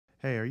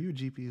Hey, are you a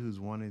GP who's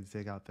wanting to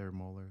take out their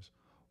molars?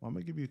 Well, I'm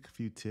going to give you a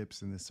few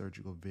tips in this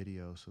surgical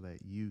video so that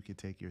you can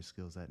take your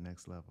skills at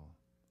next level.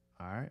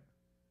 All right,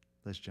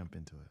 let's jump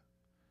into it.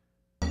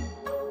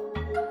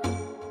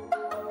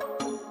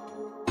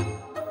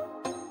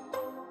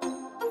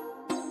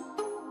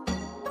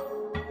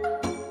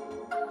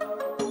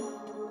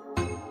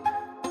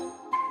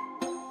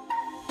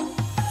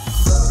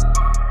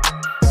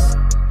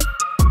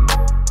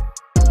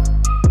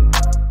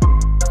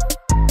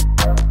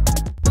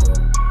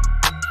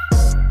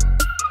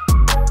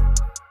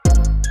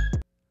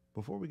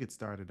 Before we get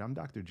started, I'm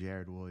Dr.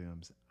 Jared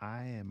Williams.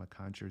 I am a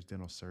conscious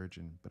dental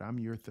surgeon, but I'm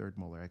your third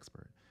molar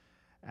expert.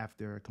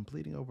 After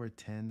completing over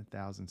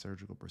 10,000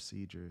 surgical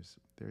procedures,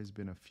 there's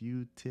been a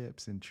few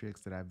tips and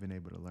tricks that I've been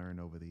able to learn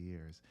over the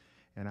years.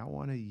 And I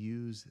want to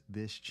use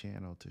this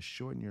channel to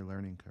shorten your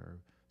learning curve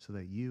so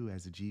that you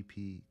as a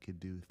GP could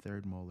do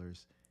third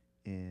molars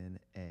in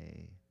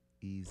a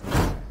easy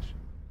fashion.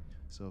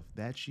 So if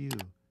that's you,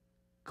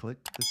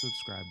 click the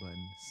subscribe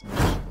button,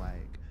 smash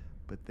like.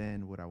 But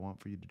then what I want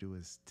for you to do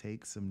is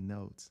take some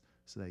notes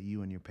so that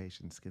you and your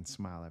patients can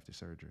smile after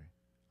surgery.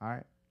 All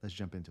right, let's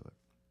jump into it.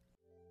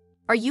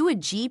 Are you a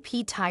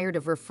GP tired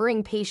of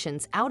referring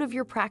patients out of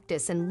your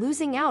practice and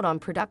losing out on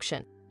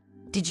production?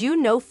 Did you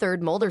know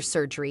third molar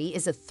surgery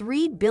is a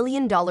 $3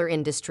 billion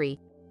industry?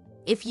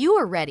 If you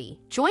are ready,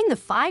 join the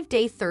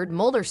 5-day third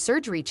molar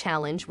surgery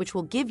challenge, which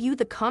will give you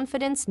the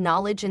confidence,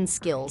 knowledge, and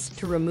skills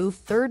to remove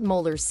third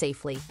molars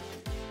safely.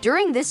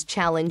 During this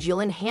challenge,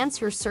 you'll enhance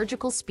your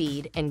surgical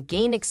speed and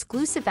gain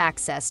exclusive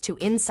access to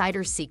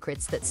insider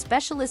secrets that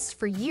specialists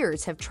for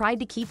years have tried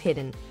to keep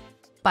hidden.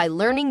 By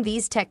learning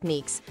these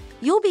techniques,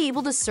 you'll be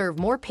able to serve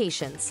more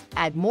patients,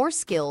 add more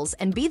skills,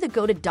 and be the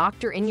go-to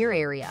doctor in your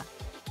area.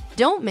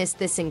 Don't miss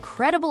this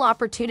incredible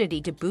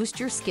opportunity to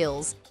boost your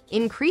skills,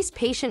 increase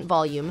patient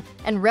volume,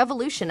 and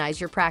revolutionize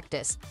your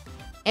practice.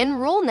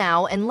 Enroll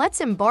now and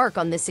let's embark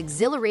on this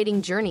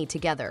exhilarating journey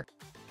together.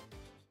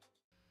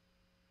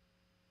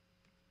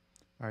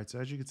 All right, so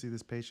as you can see,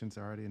 this patient's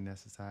already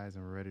anesthetized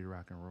and we're ready to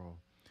rock and roll.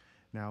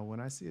 Now,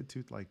 when I see a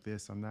tooth like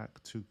this, I'm not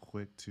too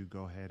quick to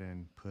go ahead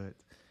and put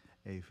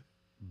a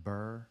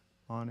burr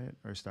on it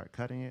or start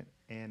cutting it,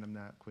 and I'm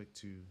not quick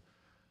to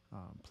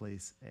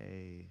place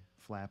a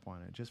flap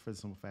on it, just for the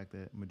simple fact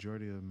that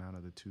majority of the amount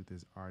of the tooth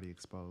is already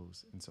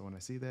exposed. And so when I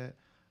see that,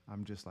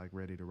 I'm just like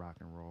ready to rock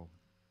and roll.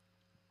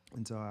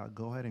 And so I'll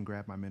go ahead and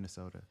grab my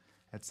Minnesota.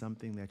 That's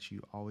something that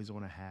you always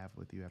want to have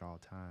with you at all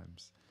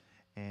times.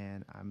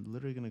 And I'm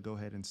literally going to go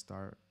ahead and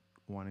start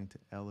wanting to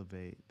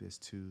elevate this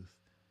tooth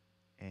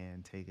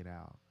and take it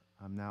out.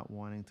 I'm not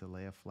wanting to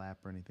lay a flap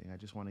or anything. I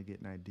just want to get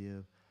an idea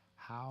of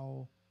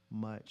how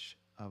much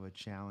of a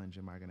challenge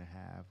am I going to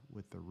have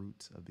with the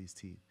roots of these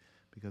teeth.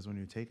 Because when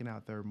you're taking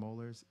out third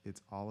molars, it's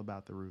all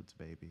about the roots,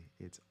 baby.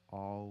 It's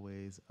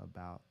always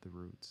about the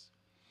roots.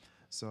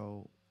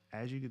 So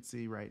as you can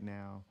see right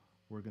now,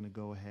 we're going to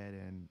go ahead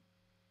and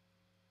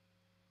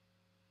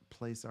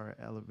place our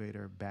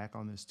elevator back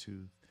on this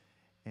tooth.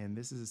 And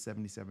this is a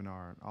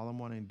 77R. All I'm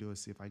wanting to do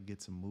is see if I can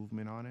get some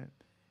movement on it.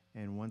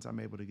 And once I'm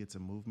able to get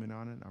some movement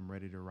on it, I'm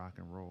ready to rock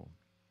and roll.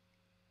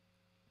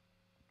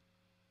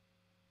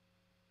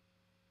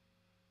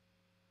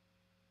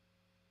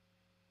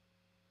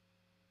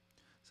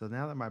 So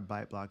now that my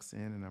bite block's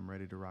in and I'm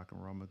ready to rock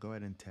and roll, I'm gonna go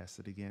ahead and test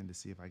it again to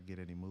see if I can get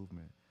any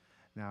movement.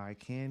 Now I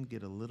can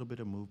get a little bit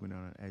of movement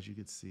on it. As you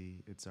can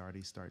see, it's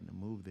already starting to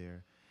move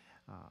there.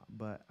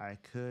 But I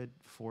could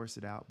force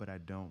it out, but I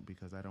don't,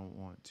 because I don't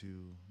want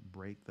to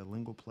break the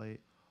lingual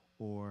plate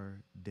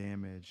or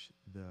damage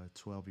the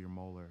 12-year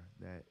molar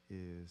that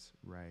is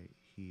right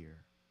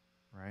here,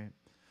 right?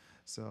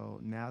 So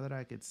now that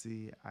I could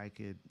see, I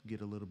could get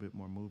a little bit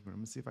more movement.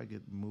 I'm gonna see if I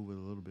could move it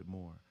a little bit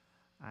more.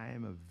 I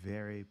am a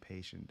very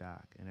patient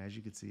doc, and as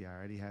you can see, I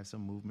already have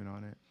some movement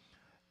on it.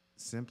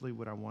 Simply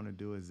what I want to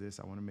do is this: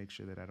 I want to make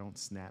sure that I don't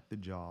snap the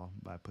jaw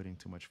by putting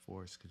too much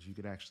force, because you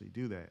could actually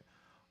do that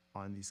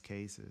on these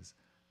cases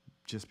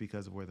just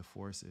because of where the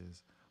force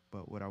is.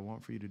 But what I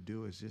want for you to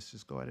do is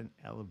just go ahead and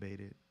elevate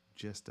it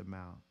just a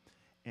amount.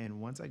 And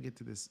once I get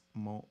to this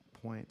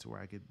point to where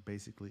I could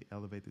basically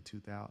elevate the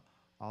tooth out,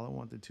 all I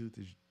want the tooth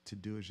to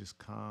do is just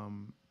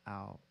come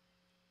out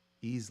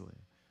easily.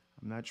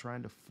 I'm not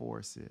trying to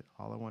force it.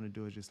 All I want to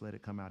do is just let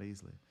it come out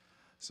easily.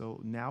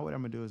 So now what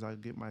I'm going to do is I'll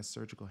get my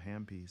surgical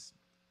handpiece.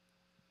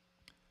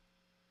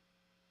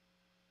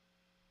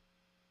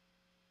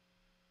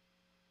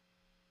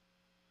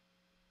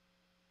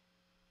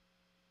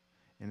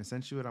 And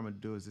essentially what I'm going to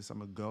do is this: I'm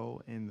going to go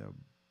in the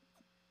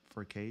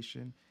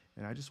bifurcation,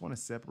 and I just want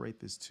to separate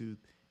this tooth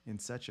in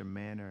such a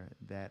manner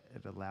that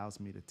it allows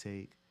me to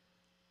take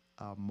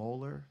a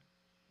molar,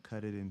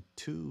 cut it in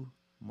 2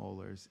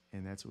 molars,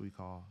 and that's what we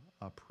call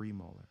a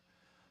premolar.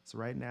 So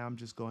right now I'm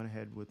just going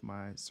ahead with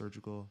my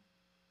surgical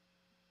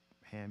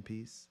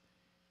handpiece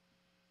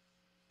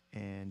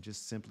and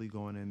just simply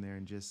going in there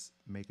and just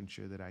making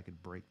sure that I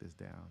could break this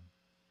down.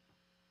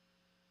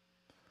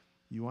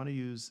 You want to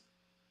use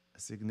a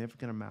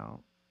significant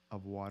amount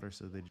of water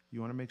so that you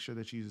want to make sure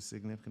that you use a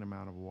significant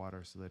amount of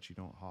water so that you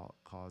don't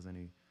cause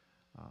any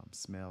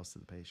smells to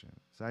the patient.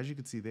 So as you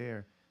can see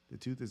there, the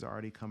tooth is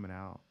already coming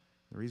out.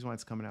 The reason why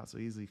it's coming out so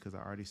easily because I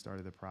already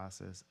started the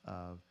process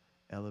of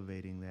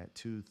elevating that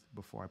tooth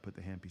before I put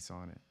the handpiece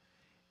on it.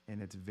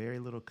 And it's very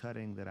little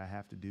cutting that I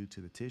have to do to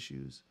the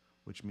tissues,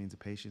 which means the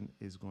patient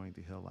is going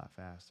to heal a lot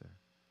faster.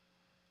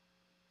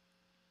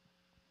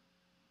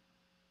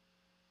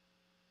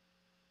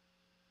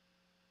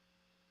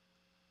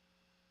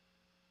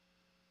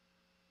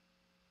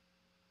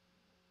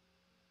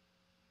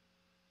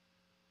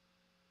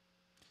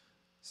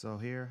 So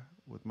here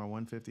with my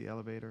 150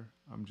 elevator,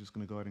 I'm just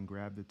going to go ahead and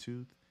grab the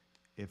tooth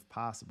if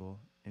possible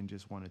and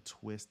just want to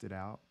twist it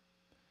out.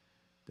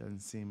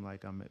 Doesn't seem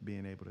like I'm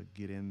being able to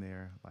get in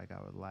there like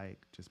I would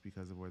like just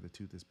because of where the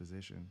tooth is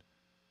positioned.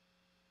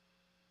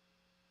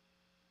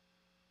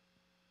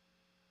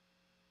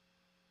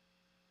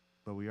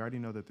 But we already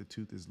know that the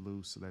tooth is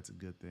loose, so that's a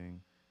good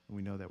thing. And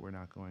we know that we're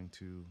not going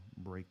to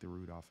break the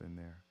root off in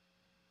there.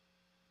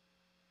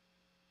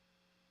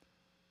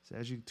 So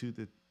as you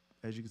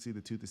can see,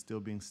 the tooth is still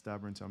being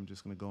stubborn, so I'm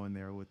just going to go in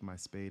there with my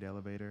spade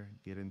elevator,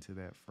 get into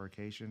that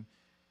furcation,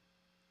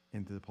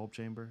 into the pulp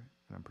chamber,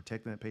 and I'm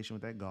protecting that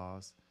patient with that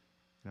gauze.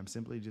 And I'm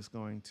simply just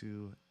going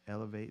to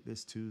elevate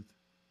this tooth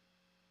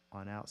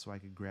on out so I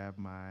could grab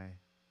my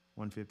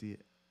 150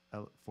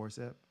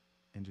 forceps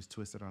and just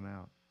twist it on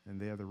out. And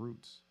they are the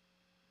roots.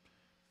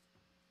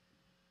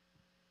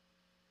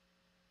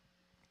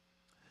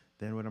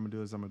 Then what I'm going to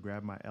do is I'm going to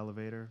grab my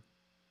elevator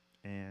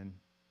and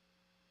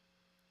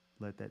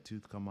let that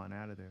tooth come on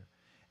out of there.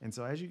 And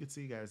so as you can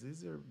see, guys,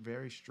 these are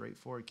very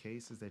straightforward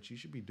cases that you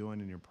should be doing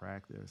in your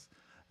practice.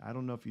 I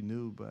don't know if you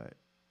knew, but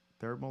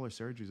third molar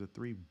surgery is a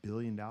 $3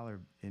 billion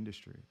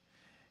industry.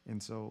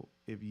 And so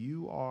if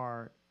you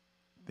are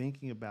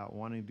thinking about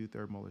wanting to do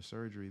third molar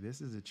surgery, this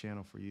is a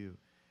channel for you.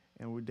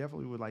 And we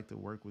definitely would like to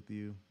work with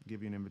you,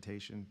 give you an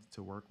invitation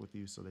to work with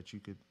you so that you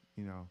could,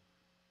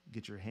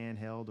 get your hand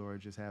held or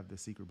just have the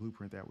secret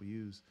blueprint that we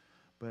use.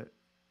 But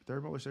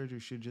third molar surgery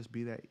should just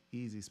be that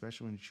easy,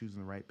 especially when you're choosing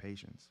the right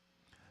patients.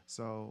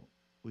 So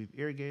we've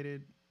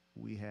irrigated,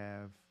 we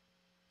have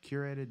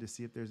curated to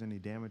see if there's any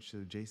damage to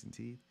the adjacent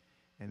teeth,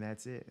 and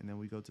that's it. And then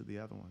we go to the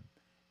other one.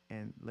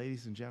 And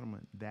ladies and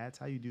gentlemen, that's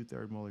how you do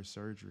third molar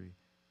surgery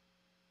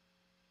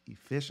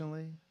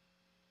efficiently,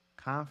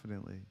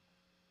 confidently,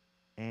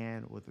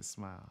 and with a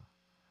smile.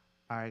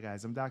 All right,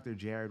 guys, I'm Dr.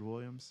 Jared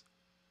Williams.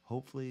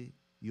 Hopefully,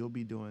 you'll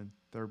be doing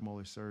third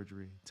molar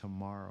surgery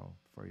tomorrow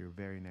for your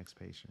very next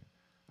patient.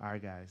 All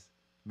right, guys,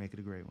 make it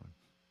a great one.